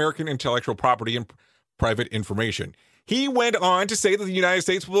protect American intellectual property and private information. He went on to say that the United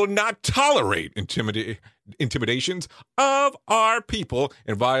States will not tolerate intimidations of our people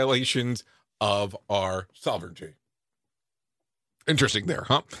and violations of our sovereignty. Interesting there,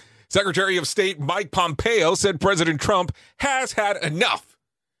 huh? Secretary of State Mike Pompeo said President Trump has had enough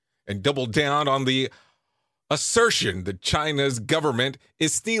and doubled down on the assertion that China's government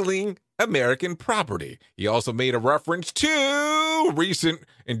is stealing American property. He also made a reference to recent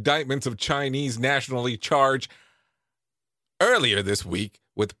indictments of Chinese nationally charged earlier this week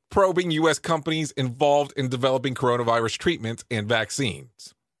with probing U.S. companies involved in developing coronavirus treatments and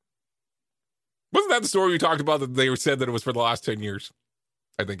vaccines. Wasn't that the story we talked about that they said that it was for the last 10 years?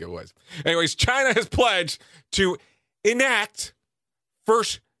 I think it was. Anyways, China has pledged to enact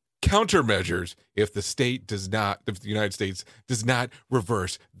first countermeasures if the United States does not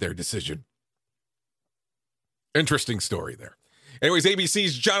reverse their decision. Interesting story there. Anyways,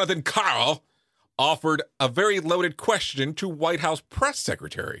 ABC's Jonathan Karl offered a very loaded question to White House press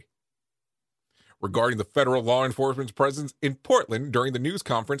secretary regarding the federal law enforcement's presence in Portland during the news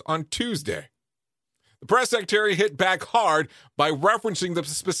conference on Tuesday. The press secretary hit back hard by referencing the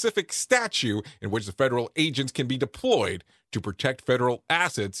specific statute in which the federal agents can be deployed to protect federal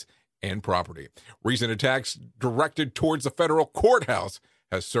assets and property. Recent attacks directed towards the federal courthouse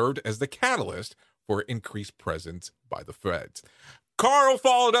has served as the catalyst for increased presence by the feds. Karl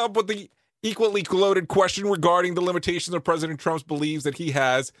followed up with the equally loaded question regarding the limitations of President Trump's beliefs that he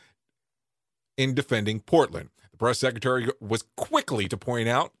has in defending Portland. The press secretary was quickly to point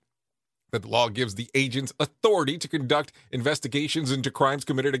out that the law gives the agents authority to conduct investigations into crimes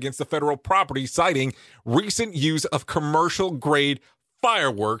committed against the federal property, citing recent use of commercial-grade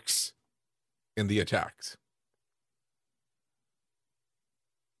fireworks in the attacks.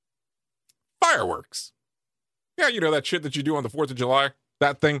 fireworks. Yeah, you know that shit that you do on the 4th of July?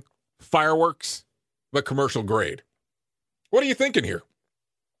 That thing? Fireworks, but commercial grade. What are you thinking here?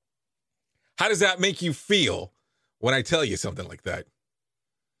 How does that make you feel when I tell you something like that?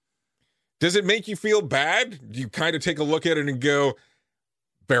 Does it make you feel bad? Do you kind of take a look at it and go,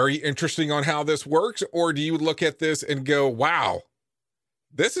 very interesting on how this works? Or do you look at this and go, wow,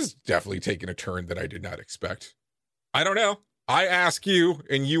 this is definitely taking a turn that I did not expect? I don't know. I ask you,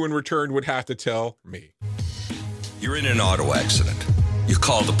 and you in return would have to tell me. You're in an auto accident. You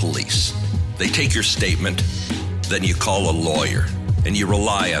call the police. They take your statement. Then you call a lawyer, and you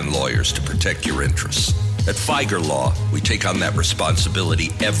rely on lawyers to protect your interests. At Feiger Law, we take on that responsibility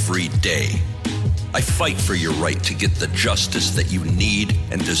every day. I fight for your right to get the justice that you need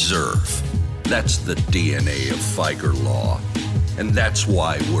and deserve. That's the DNA of Feiger Law. And that's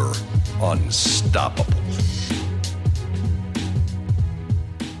why we're unstoppable.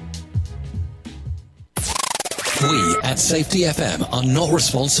 We at Safety FM are not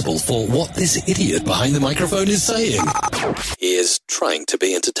responsible for what this idiot behind the microphone is saying. He is trying to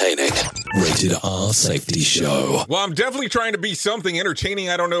be entertaining. Rated R Safety Show. Well, I'm definitely trying to be something entertaining.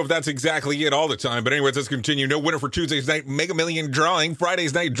 I don't know if that's exactly it all the time. But anyways, let's continue. No winner for Tuesday's night Mega Million drawing.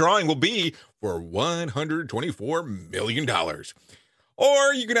 Friday's night drawing will be for $124 million.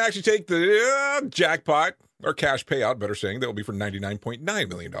 Or you can actually take the jackpot or cash payout, better saying, that will be for $99.9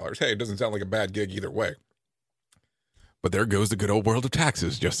 million. Hey, it doesn't sound like a bad gig either way. But there goes the good old world of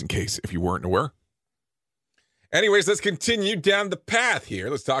taxes, just in case, if you weren't aware. Anyways, let's continue down the path here.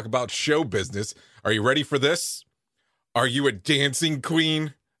 Let's talk about show business. Are you ready for this? Are you a dancing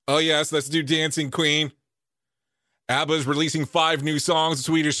queen? Oh, yes, let's do Dancing Queen. ABBA is releasing 5 new songs. The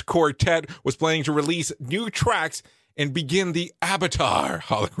Swedish quartet was planning to release new tracks and begin the Avatar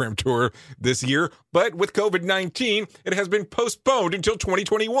hologram tour this year. But with COVID-19, it has been postponed until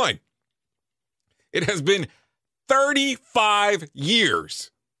 2021. It has been 35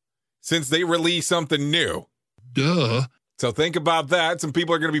 years since they released something new. Duh. So think about that. Some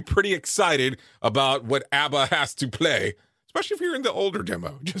people are going to be pretty excited about what ABBA has to play, especially if you're in the older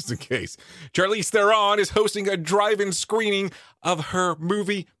demo, just in case. Charlize Theron is hosting a drive-in screening of her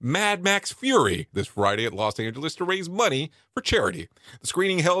movie Mad Max Fury this Friday at Los Angeles to raise money for charity. The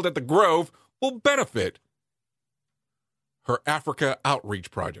screening held at the Grove will benefit her Africa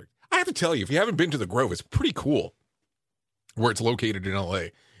Outreach Project. I have to tell you, if you haven't been to the Grove, it's pretty cool where it's located in LA.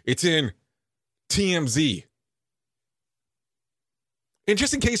 It's in TMZ. And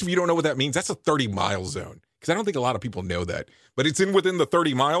just in case if you don't know what that means, that's a 30-mile zone. Because I don't think a lot of people know that. But it's within the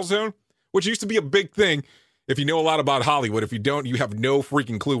 30-mile zone, which used to be a big thing if you know a lot about Hollywood. If you don't, you have no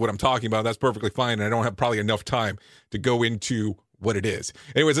freaking clue what I'm talking about. That's perfectly fine. And I don't have probably enough time to go into what it is.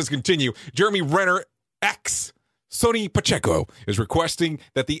 Anyways, let's continue. Jeremy Renner, Sonny Pacheco, is requesting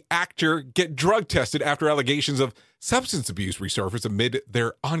that the actor get drug tested after allegations of substance abuse resurface amid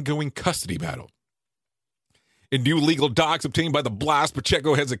their ongoing custody battle. In new legal docs obtained by The Blast,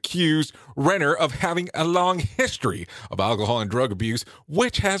 Pacheco has accused Renner of having a long history of alcohol and drug abuse,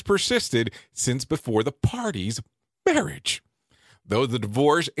 which has persisted since before the parties' marriage, though the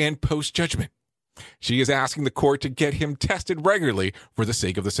divorce and post-judgment. She is asking the court to get him tested regularly for the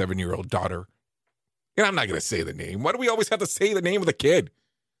sake of the 7-year-old daughter. And I'm not going to say the name. Why do we always have to say the name of the kid?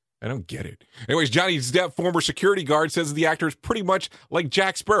 I don't get it. Anyways, Johnny Depp, former security guard, says the actor is pretty much like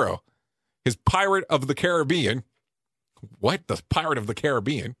Jack Sparrow, his Pirate of the Caribbean. What? The Pirate of the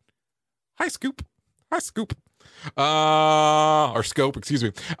Caribbean? Hi, Scoop. Hi, Scoop. Or Scope, excuse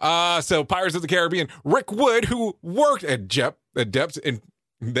me. So Pirates of the Caribbean. Rick Wood, who worked at Depp's and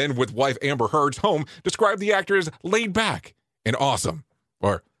then with wife Amber Heard's home, described the actor as laid back and awesome.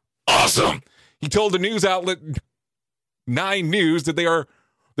 Or awesome. He told the news outlet 9 News that there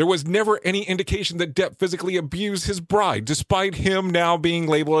was never any indication that Depp physically abused his bride, despite him now being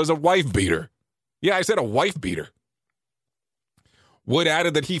labeled as a wife beater. Yeah, I said a wife beater. Wood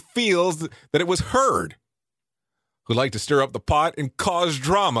added that he feels that it was Heard who liked to stir up the pot and cause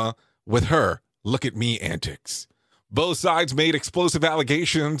drama with her look at me antics. Both sides made explosive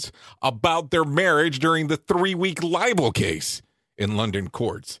allegations about their marriage during the 3-week libel case in London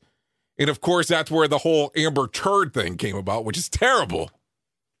courts. And of course, that's where the whole Amber Turd thing came about, which is terrible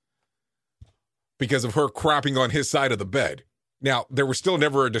because of her crapping on his side of the bed. Now, there was still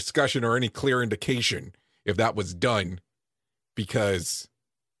never a discussion or any clear indication if that was done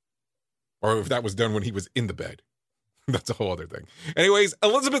or if that was done when he was in the bed. That's a whole other thing. Anyways,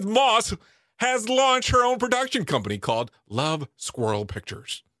 Elizabeth Moss has launched her own production company called Love Squirrel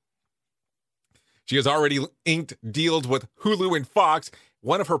Pictures. She has already inked deals with Hulu and Fox.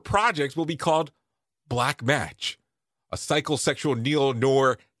 One of her projects will be called Black Match, a psychosexual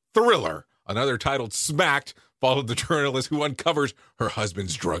neo-noir thriller Another titled Smacked followed the journalist who uncovers her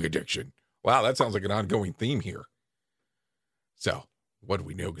husband's drug addiction. Wow, that sounds like an ongoing theme here. So, what do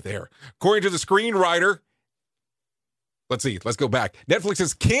we know there? According to the screenwriter, let's go back. Netflix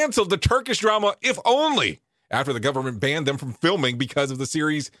has canceled the Turkish drama If Only after the government banned them from filming because of the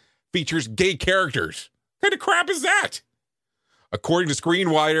series features gay characters. What kind of crap is that? According to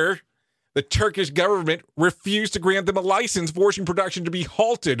screenwriter, the Turkish government refused to grant them a license, forcing production to be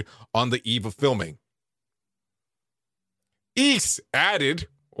halted on the eve of filming. East added,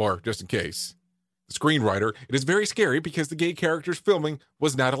 or just in case, the screenwriter, it is very scary because the gay characters filming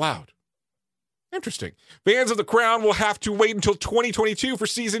was not allowed. Interesting. Fans of The Crown will have to wait until 2022 for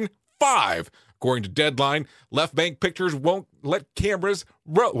season 5. According to Deadline, Left Bank Pictures won't get cameras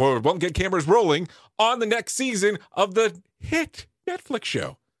rolling on the next season of the hit Netflix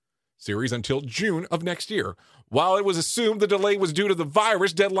show series until June of next year. While it was assumed the delay was due to the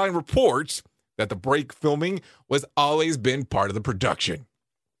virus, Deadline reports that the break filming was always been part of the production.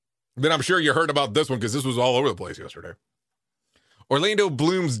 Then I'm sure you heard about this one because this was all over the place yesterday. Orlando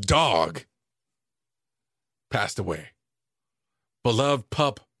Bloom's dog passed away. Beloved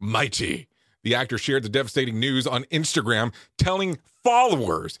pup Mighty. The actor shared the devastating news on Instagram, telling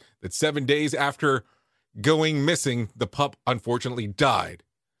followers that 7 days after going missing, the pup unfortunately died.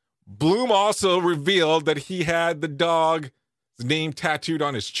 Bloom also revealed that he had the dog's name tattooed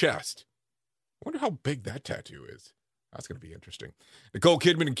on his chest. I wonder how big that tattoo is. That's going to be interesting. Nicole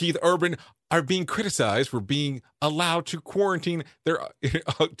Kidman and Keith Urban are being criticized for being allowed to quarantine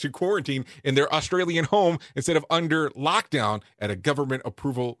in their Australian home instead of under lockdown at a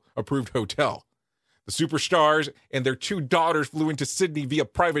government-approved hotel. The superstars and their 2 daughters flew into Sydney via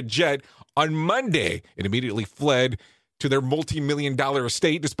private jet on Monday and immediately fled to their multi-million-dollar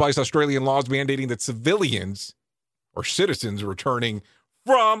estate, despite Australian laws mandating that civilians or citizens returning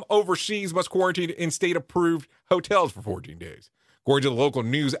from overseas must quarantine in state-approved hotels for 14 days. According to the local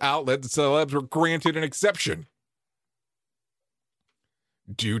news outlet, the celebs were granted an exception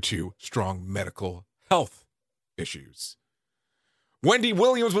due to strong medical health issues. Wendy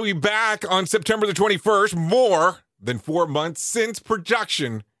Williams will be back on September the 21st, more than 4 months since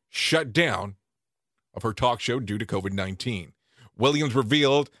production shut down of her talk show due to COVID-19. Williams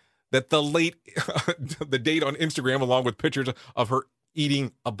revealed that the date on Instagram, along with pictures of her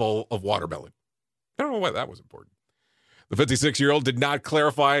eating a bowl of watermelon. I don't know why that was important. The 56-year-old did not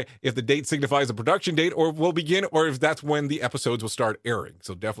clarify if the date signifies a production date or will begin, or if that's when the episodes will start airing.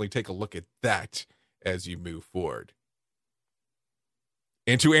 So definitely take a look at that as you move forward.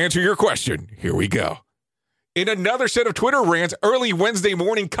 And to answer your question, here we go. In another set of Twitter rants, early Wednesday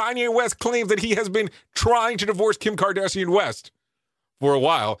morning, Kanye West claims that he has been trying to divorce Kim Kardashian West for a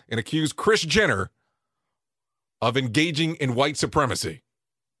while and accused Kris Jenner of engaging in white supremacy.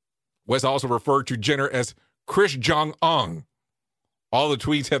 West also referred to Jenner as Kris Jong-un. All the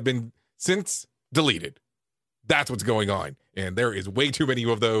tweets have been since deleted. That's what's going on. And there is way too many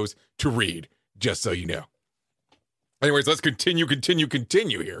of those to read, just so you know. Anyways, let's continue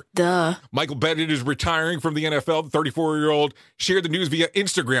here. Duh. Michael Bennett is retiring from the NFL. The 34-year-old shared the news via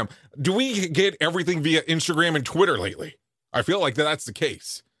Instagram. Do we get everything via Instagram and Twitter lately? I feel like that's the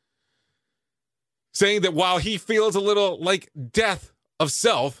case. Saying that while he feels a little like death of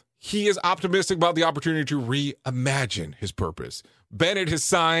self, he is optimistic about the opportunity to reimagine his purpose. Bennett has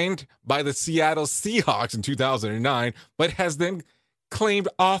signed by the Seattle Seahawks in 2009, but has then claimed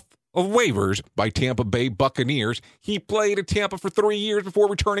off of waivers by Tampa Bay Buccaneers. He played at Tampa for 3 years before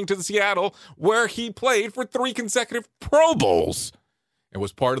returning to the Seattle, where he played for 3 consecutive Pro Bowls and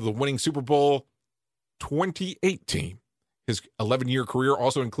was part of the winning Super Bowl 2018. His 11-year career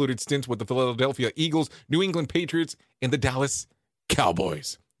also included stints with the Philadelphia Eagles, New England Patriots, and the Dallas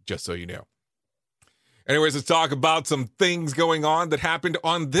Cowboys, just so you know. Anyways, let's talk about some things going on that happened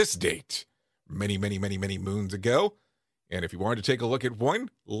on this date many moons ago. And if you wanted to take a look at one,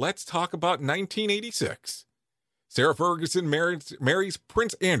 let's talk about 1986. Sarah Ferguson marries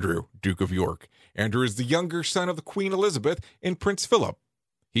Prince Andrew, Duke of York. Andrew is the younger son of the Queen Elizabeth and Prince Philip.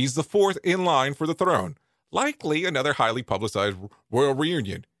 He's the 4th in line for the throne. Likely another highly publicized royal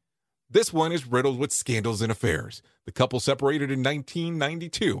reunion. This one is riddled with scandals and affairs. The couple separated in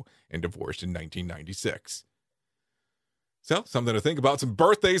 1992 and divorced in 1996. So, something to think about. Some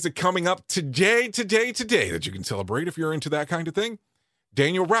birthdays that are coming up today that you can celebrate if you're into that kind of thing.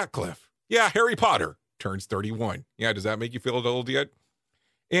 Daniel Radcliffe. Yeah, Harry Potter turns 31. Yeah, does that make you feel old yet?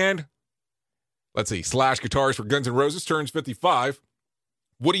 And, let's see, Slash guitarist for Guns N' Roses turns 55.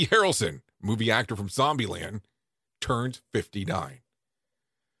 Woody Harrelson, movie actor from Zombieland, turns 59.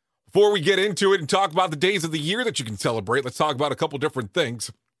 Before we get into it and talk about the days of the year that you can celebrate, let's talk about a couple different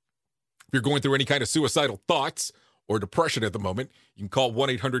things. If you're going through any kind of suicidal thoughts or depression at the moment, you can call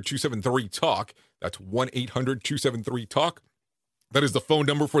 1-800-273-TALK. That's 1-800-273-TALK. That is the phone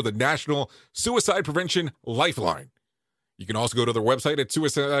number for the National Suicide Prevention Lifeline. You can also go to their website at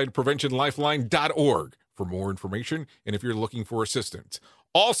suicidepreventionlifeline.org for more information and if you're looking for assistance.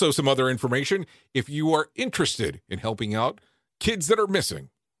 Also, some other information, if you are interested in helping out kids that are missing,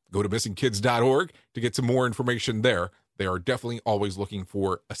 go to missingkids.org to get some more information there. They are definitely always looking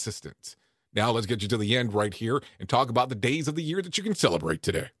for assistance. Now let's get you to the end right here and talk about the days of the year that you can celebrate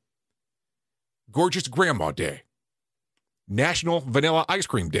today. Gorgeous Grandma Day. National Vanilla Ice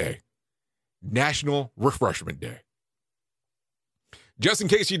Cream Day. National Refreshment Day. Just in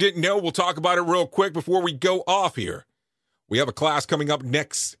case you didn't know, we'll talk about it real quick before we go off here. We have a class coming up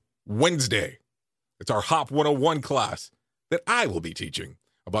next Wednesday. It's our HOP 101 class that I will be teaching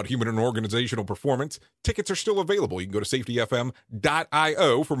about human and organizational performance. Tickets are still available. You can go to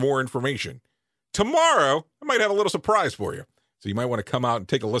safetyfm.io for more information. Tomorrow, I might have a little surprise for you, so you might want to come out and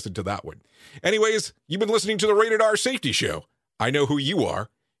take a listen to that one. Anyways, you've been listening to the Rated R Safety Show. I know who you are.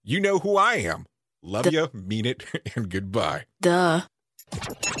 You know who I am. Love you, mean it, and goodbye. Duh.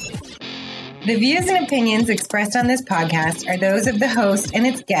 The views and opinions expressed on this podcast are those of the host and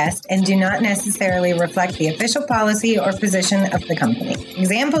its guest and do not necessarily reflect the official policy or position of the company.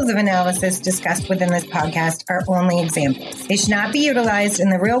 Examples of analysis discussed within this podcast are only examples. They should not be utilized in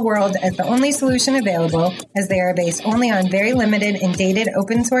the real world as the only solution available, as they are based only on very limited and dated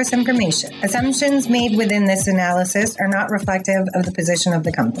open source information. Assumptions made within this analysis are not reflective of the position of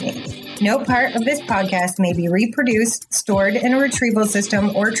the company. No part of this podcast may be reproduced, stored in a retrieval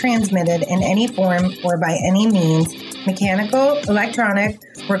system, or transmitted in any form or by any means, mechanical, electronic,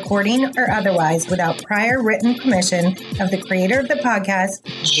 recording, or otherwise, without prior written permission of the creator of the podcast,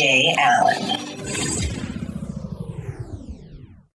 Jay Allen.